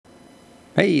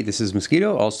Hey, this is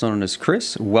Mosquito, also known as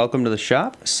Chris. Welcome to the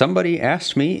shop. Somebody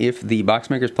asked me if the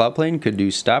Boxmaker's plow plane could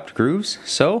do stopped grooves,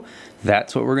 so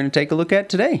that's what we're going to take a look at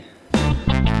today.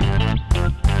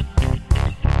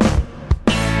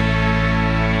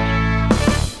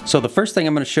 So the first thing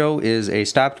I'm going to show is a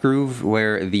stopped groove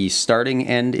where the starting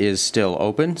end is still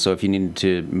open. So if you needed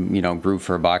to, groove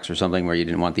for a box or something where you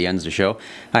didn't want the ends to show,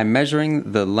 I'm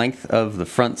measuring the length of the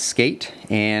front skate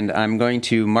and I'm going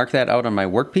to mark that out on my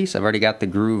workpiece. I've already got the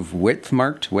groove width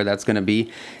marked where that's going to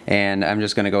be, and I'm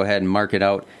just going to go ahead and mark it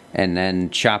out and then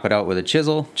chop it out with a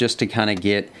chisel just to kind of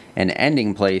get an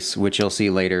ending place, which you'll see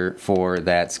later, for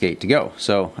that skate to go.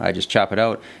 So I just chop it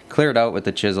out, clear it out with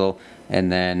the chisel, and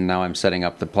then now I'm setting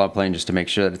up the plow plane just to make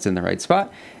sure that it's in the right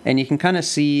spot. And you can kind of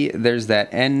see there's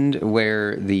that end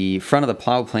where the front of the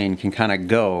plow plane can kind of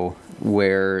go,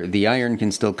 where the iron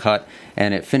can still cut,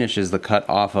 and it finishes the cut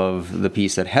off of the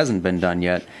piece that hasn't been done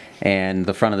yet, and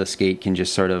the front of the skate can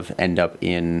just sort of end up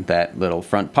in that little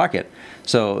front pocket.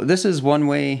 So this is one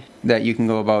way that you can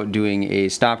go about doing a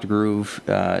stopped groove,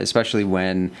 especially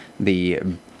when the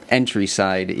entry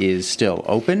side is still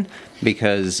open,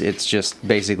 because it's just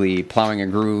basically plowing a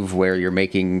groove where you're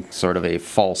making sort of a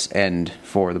false end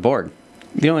for the board.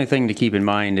 The only thing to keep in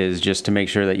mind is just to make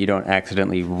sure that you don't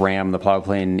accidentally ram the plow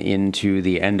plane into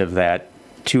the end of that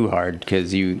too hard,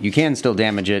 because you can still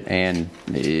damage it, and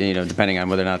depending on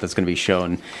whether or not that's going to be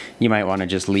shown, you might want to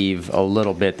just leave a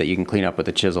little bit that you can clean up with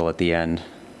the chisel at the end.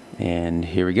 And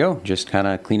here we go, just kind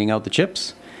of cleaning out the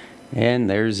chips. And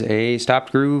there's a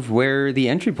stopped groove where the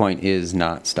entry point is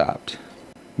not stopped.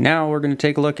 Now we're going to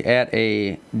take a look at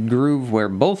a groove where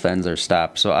both ends are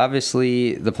stopped. So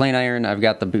obviously the plane iron, I've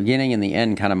got the beginning and the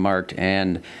end kind of marked,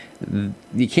 and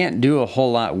you can't do a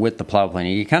whole lot with the plow plane.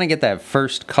 You kind of get that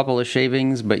first couple of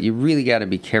shavings, but you really got to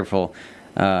be careful,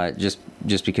 just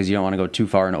because you don't want to go too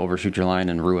far and overshoot your line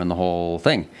and ruin the whole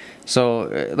thing. So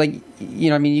you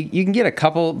can get a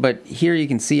couple, but here you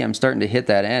can see I'm starting to hit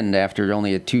that end after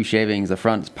only 2 shavings. The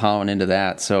front's plowing into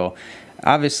that, so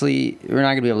obviously we're not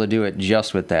going to be able to do it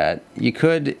just with that. You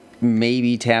could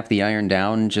maybe tap the iron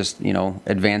down, just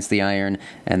advance the iron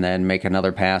and then make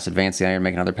another pass, advance the iron,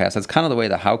 make another pass. That's kind of the way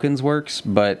the Hawkins works,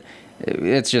 but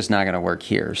it's just not going to work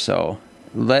here. So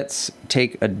let's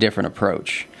take a different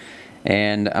approach.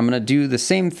 And I'm going to do the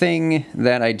same thing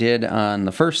that I did on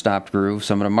the first stopped groove.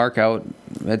 So I'm going to mark out,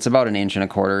 it's about 1.25 inches,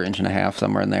 1.5 inches,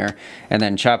 somewhere in there, and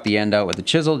then chop the end out with a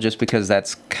chisel, just because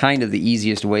that's kind of the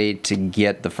easiest way to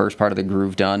get the first part of the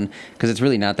groove done, because it's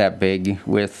really not that big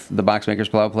with the Boxmaker's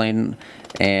plow plane,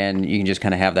 and you can just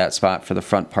kind of have that spot for the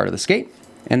front part of the skate.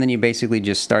 And then you basically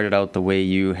just start it out the way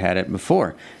you had it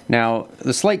before. Now,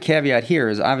 the slight caveat here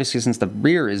is, obviously, since the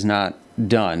rear is not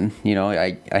done,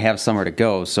 I have somewhere to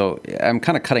go, so I'm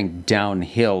kind of cutting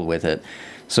downhill with it.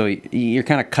 So you're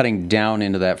kind of cutting down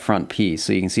into that front piece,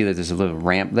 so you can see that there's a little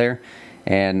ramp there.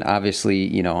 And obviously,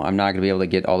 I'm not going to be able to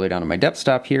get all the way down to my depth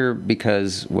stop here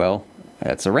because, well,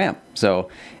 that's a ramp. So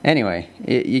anyway,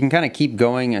 you can kind of keep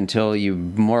going until you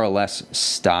more or less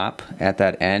stop at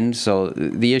that end. So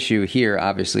the issue here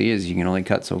obviously is you can only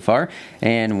cut so far,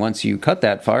 and once you cut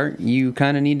that far, you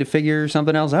kind of need to figure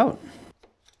something else out.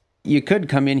 You could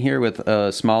come in here with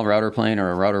a small router plane or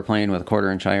a router plane with a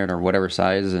 1/4 inch iron or whatever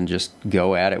size and just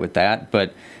go at it with that,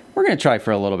 but we're going to try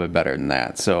for a little bit better than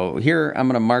that. So here I'm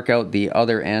going to mark out the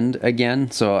other end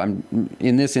again. So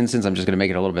in this instance, I'm just going to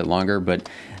make it a little bit longer, but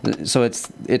so it's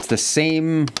the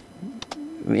same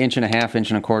 1.5 inches, 1.25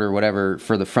 inches, whatever,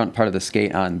 for the front part of the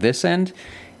skate on this end.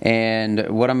 And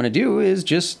what I'm going to do is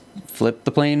just flip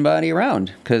the plane body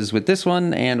around, because with this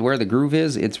one and where the groove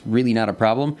is, it's really not a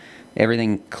problem.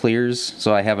 Everything clears,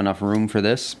 so I have enough room for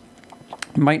this.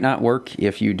 Might not work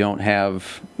if you don't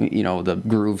have, the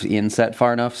grooves inset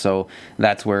far enough, so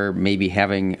that's where maybe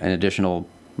having an additional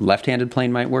left-handed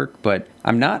plane might work, but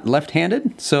I'm not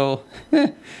left-handed, so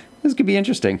this could be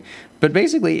interesting. But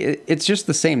basically, it's just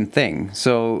the same thing.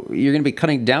 So you're going to be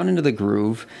cutting down into the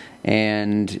groove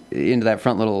and into that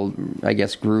front little, I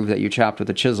guess, groove that you chopped with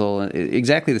a chisel,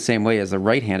 exactly the same way as the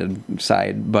right-handed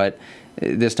side, but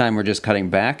this time we're just cutting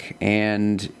back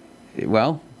and,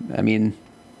 well,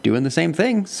 doing the same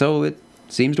thing, so it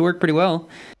seems to work pretty well.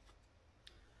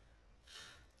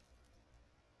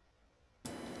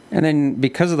 And then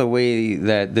because of the way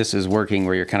that this is working,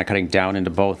 where you're kind of cutting down into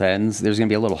both ends, there's going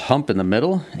to be a little hump in the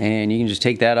middle, and you can just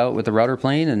take that out with the router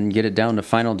plane and get it down to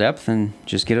final depth and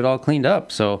just get it all cleaned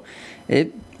up. So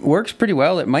it works pretty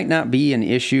well. It might not be an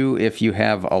issue if you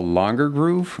have a longer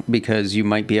groove, because you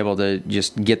might be able to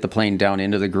just get the plane down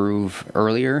into the groove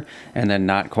earlier and then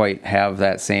not quite have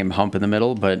that same hump in the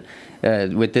middle. But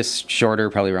with this shorter,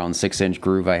 probably around 6-inch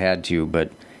groove, I had to.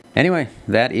 But Anyway,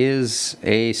 that is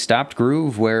a stopped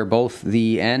groove where both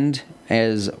the end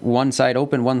is one side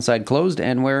open, one side closed,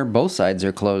 and where both sides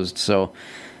are closed. So,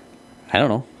 I don't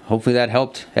know. Hopefully that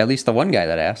helped at least the one guy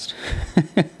that asked.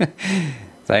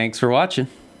 Thanks for watching.